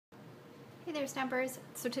Hey there, Stampers.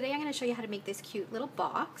 So today I'm going to show you how to make this cute little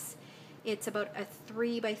box. It's about a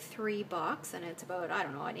 3x3 box, and it's about, I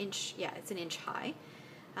don't know, an inch, yeah, it's an inch high.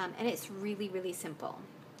 And it's really, really simple.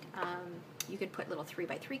 You can put little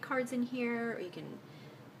 3x3 cards in here, or you can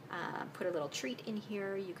put a little treat in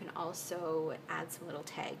here. You can also add some little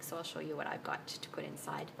tags, so I'll show you what I've got to put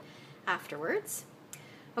inside afterwards.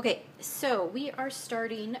 Okay, so we are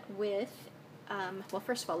starting with, well,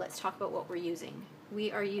 first of all, let's talk about what we're using. We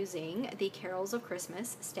are using the Carols of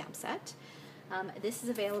Christmas stamp set. This is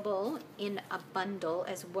available in a bundle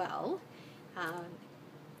as well.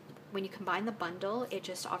 When you combine the bundle, it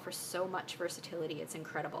just offers so much versatility. It's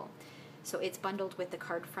incredible. So it's bundled with the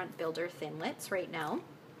Card Front Builder Thinlits right now,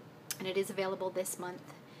 and it is available this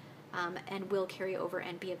month and will carry over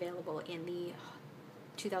and be available in the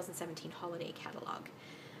 2017 holiday catalog.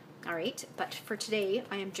 All right, but for today,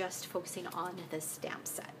 I am just focusing on the stamp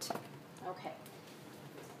set. Okay.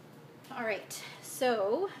 All right,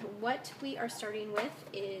 so what we are starting with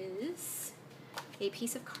is a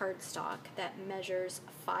piece of cardstock that measures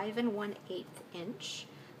 5 1/8 inch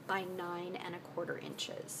by 9 1/4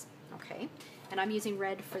 inches. Okay, and I'm using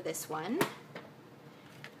red for this one.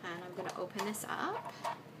 And I'm gonna open this up.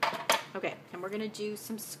 Okay, and we're gonna do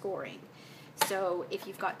some scoring. So if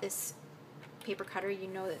you've got this paper cutter, you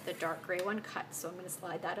know that the dark gray one cuts, so I'm gonna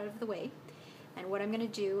slide that out of the way. And what I'm gonna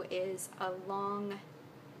do is along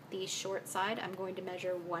the short side, I'm going to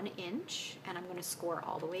measure 1 inch, and I'm going to score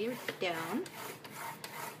all the way down,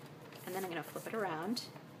 and then I'm going to flip it around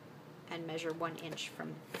and measure 1 inch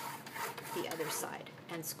from the other side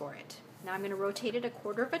and score it. Now I'm going to rotate it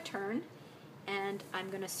 1/4 of a turn, and I'm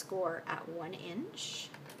going to score at 1 inch.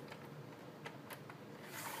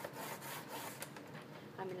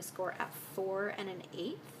 I'm going to score at 4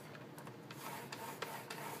 1/8,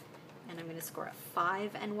 and I'm going to score at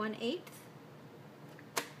 5 1/8.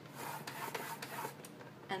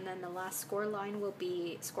 And then the last score mark will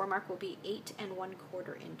be 8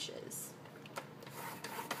 1/4 inches.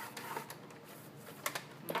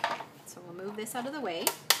 Okay, so we'll move this out of the way.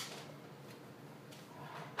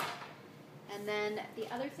 And then the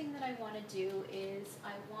other thing that I want to do is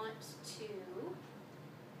I want to,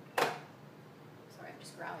 sorry, I'm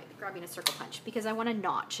just grabbing a circle punch because I want to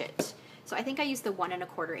notch it. So I think I used the 1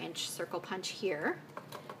 1/4 inch circle punch here,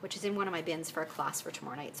 which is in one of my bins for a class for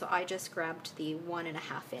tomorrow night. So I just grabbed the 1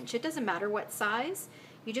 1/2 inch. It doesn't matter what size.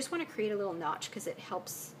 You just want to create a little notch because it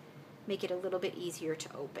helps make it a little bit easier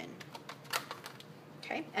to open.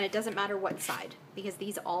 Okay, and it doesn't matter what side because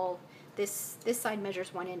these all, this side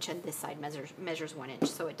measures 1 inch and this side measures 1 inch,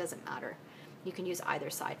 so it doesn't matter. You can use either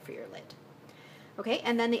side for your lid. Okay,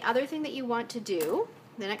 and then the other thing that you want to do,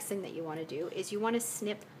 the next thing that you want to do is you want to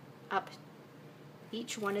snip up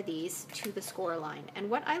each one of these to the score line. And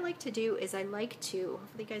what I like to do is I like to,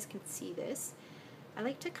 hopefully you guys can see this, I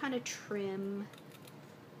like to kind of trim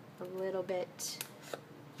a little bit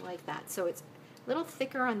like that. So it's a little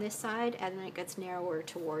thicker on this side and then it gets narrower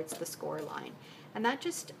towards the score line. And that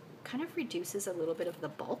just kind of reduces a little bit of the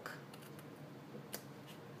bulk.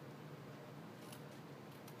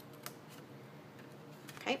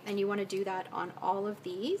 Okay, and you want to do that on all of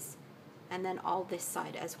these and then all this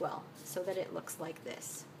side as well, so that it looks like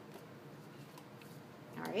this.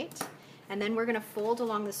 All right, and then we're going to fold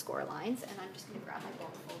along the score lines, and I'm just going to grab my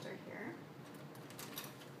bulk folder here.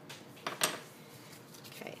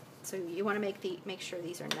 Okay, so you want to make sure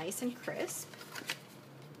these are nice and crisp.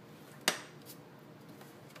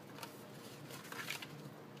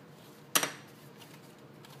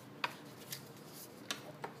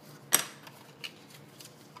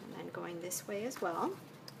 And then going this way as well.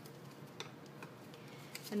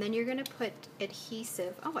 And then you're going to put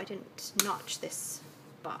adhesive. Oh, I didn't notch this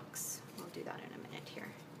box. I'll do that in a minute here.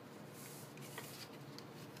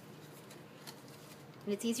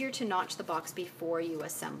 And it's easier to notch the box before you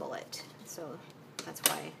assemble it. So that's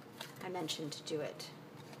why I mentioned to do it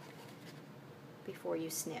before you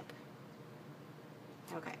snip.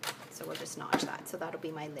 Okay, so we'll just notch that. So that'll be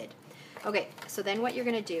my lid. Okay, so then what you're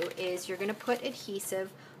going to do is you're going to put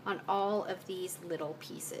adhesive on all of these little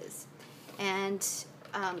pieces. And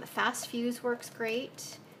fast fuse works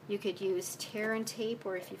great. You could use tear and tape,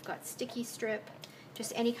 or if you've got sticky strip,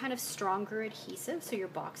 just any kind of stronger adhesive so your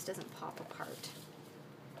box doesn't pop apart.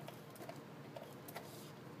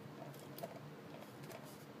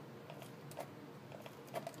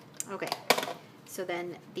 Okay, so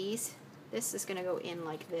then this is going to go in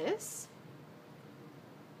like this.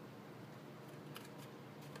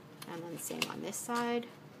 And then same on this side.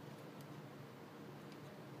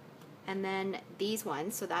 And then these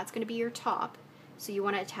ones, so that's going to be your top. So you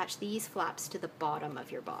want to attach these flaps to the bottom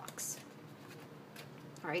of your box.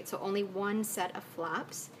 All right, so only one set of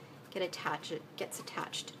flaps gets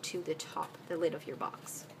attached to the top, the lid of your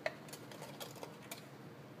box.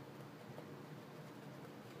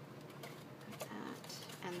 Like that.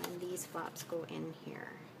 And then these flaps go in here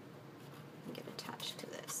and get attached to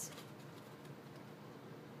this.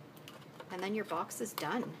 And then your box is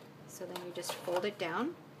done. So then you just fold it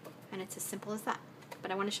down, and it's as simple as that. But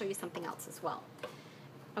I want to show you something else as well.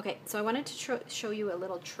 Okay, so I wanted to show you a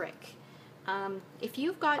little trick. If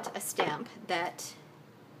you've got a stamp that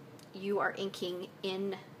you are inking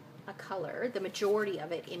in a color, the majority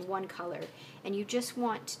of it in one color, and you just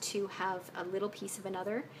want to have a little piece of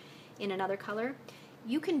another in another color,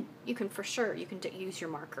 you can for sure, you can use your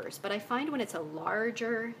markers. But I find when it's a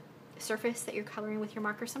larger surface that you're coloring with your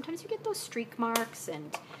marker, sometimes you get those streak marks,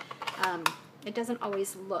 and it doesn't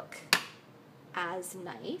always look as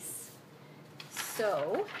nice.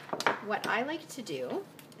 So what I like to do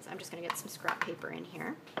is, I'm just going to get some scrap paper in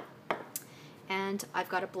here, and I've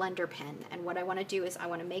got a blender pen, and what I want to do is I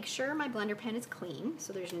want to make sure my blender pen is clean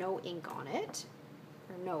so there's no ink on it,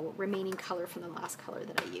 or no remaining color from the last color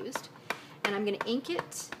that I used, and I'm going to ink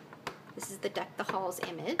it. This is the Deck the Halls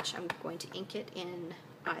image. I'm going to ink it in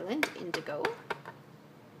Island Indigo.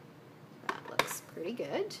 That looks pretty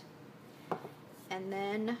good. And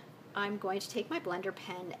then I'm going to take my blender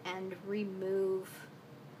pen and remove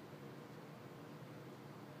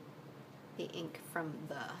the ink from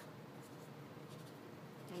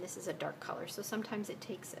and this is a dark color, so sometimes it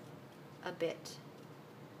takes a bit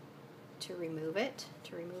to remove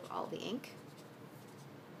all the ink.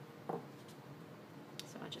 So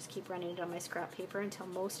I'll just keep running it on my scrap paper until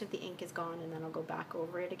most of the ink is gone, and then I'll go back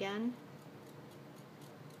over it again.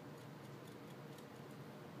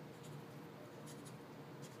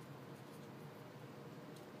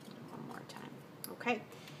 One more time. Okay,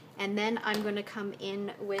 and then I'm going to come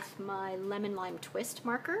in with my Lemon Lime Twist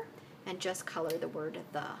marker and just color the word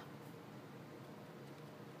 "the."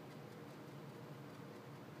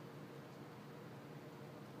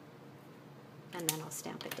 And then I'll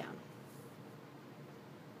stamp it down.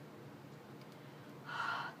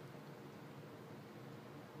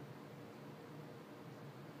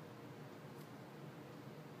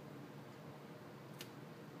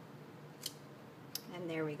 And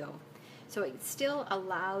there we go. So it still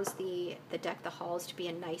allows the Deck the Halls to be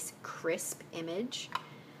a nice crisp image.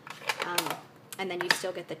 And then you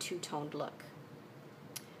still get the two-toned look.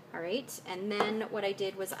 All right, and then what I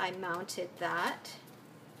did was I mounted that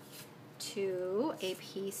to a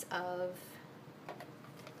piece of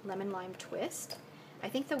Lemon Lime Twist. I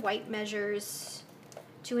think the white measures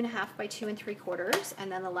 2.5 by 2 3/4,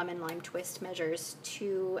 and then the Lemon Lime Twist measures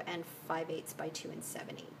 2 5/8 by 2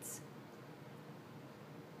 7/8.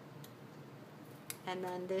 And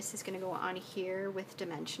then this is going to go on here with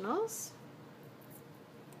dimensionals.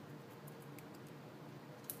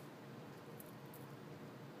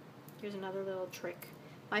 Here's another little trick.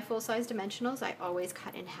 My full-size dimensionals, I always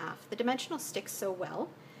cut in half. The dimensional sticks so well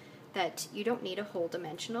that you don't need a whole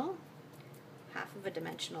dimensional. Half of a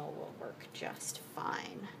dimensional will work just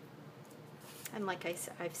fine. And like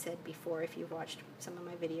I've said before, if you've watched some of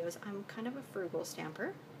my videos, I'm kind of a frugal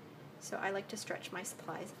stamper, so I like to stretch my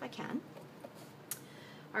supplies if I can.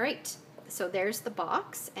 All right, so there's the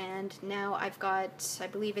box, and now I've got, I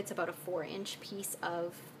believe it's about a 4-inch piece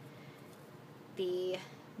of the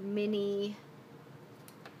mini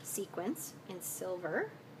sequence in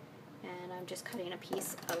silver, and I'm just cutting a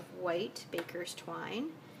piece of white baker's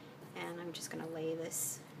twine, and I'm just going to lay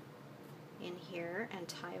this in here and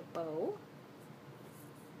tie a bow.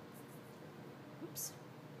 Oops.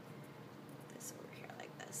 This over here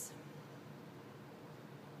like this.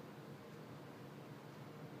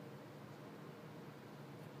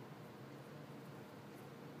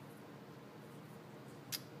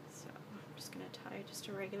 So I'm just going to tie just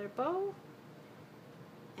a regular bow,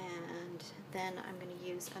 and then I'm going to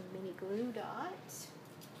use a mini glue dot,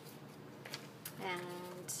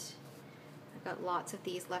 and I've got lots of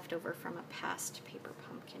these left over from a past paper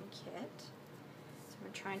pumpkin kit, so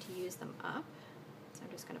I'm trying to use them up. So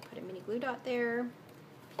I'm just going to put a mini glue dot there,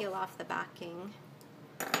 peel off the backing,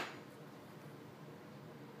 and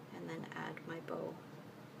then add my bow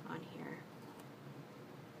on here.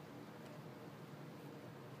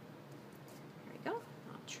 There we go.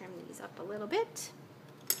 I'll trim these up a little bit.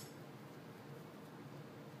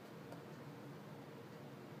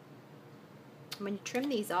 When you trim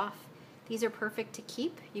these off, these are perfect to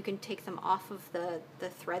keep. You can take them off of the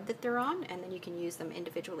thread that they're on, and then you can use them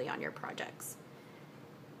individually on your projects.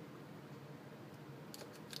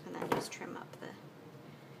 And then just trim up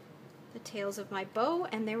the tails of my bow,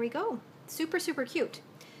 and there we go. Super, super cute.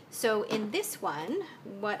 So in this one,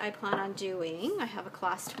 what I plan on doing, I have a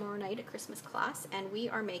class tomorrow night, a Christmas class, and we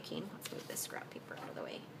are making, let's move this scrap paper out of the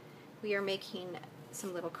way. We are making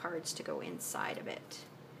some little cards to go inside of it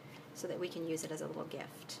so that we can use it as a little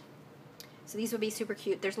gift. So these would be super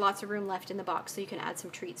cute. There's lots of room left in the box, so you can add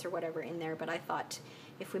some treats or whatever in there, but I thought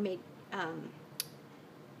if we made,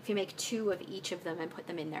 if you make 2 of each of them and put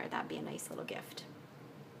them in there, that'd be a nice little gift.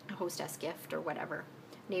 A hostess gift or whatever.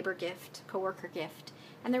 Neighbor gift, coworker gift.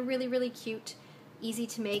 And they're really, really cute, easy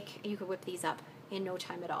to make. You could whip these up in no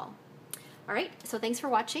time at all. All right, so thanks for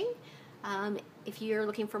watching. If you're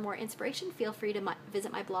looking for more inspiration, feel free to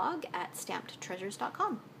visit my blog at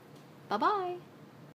stampedtreasures.com. Bye-bye.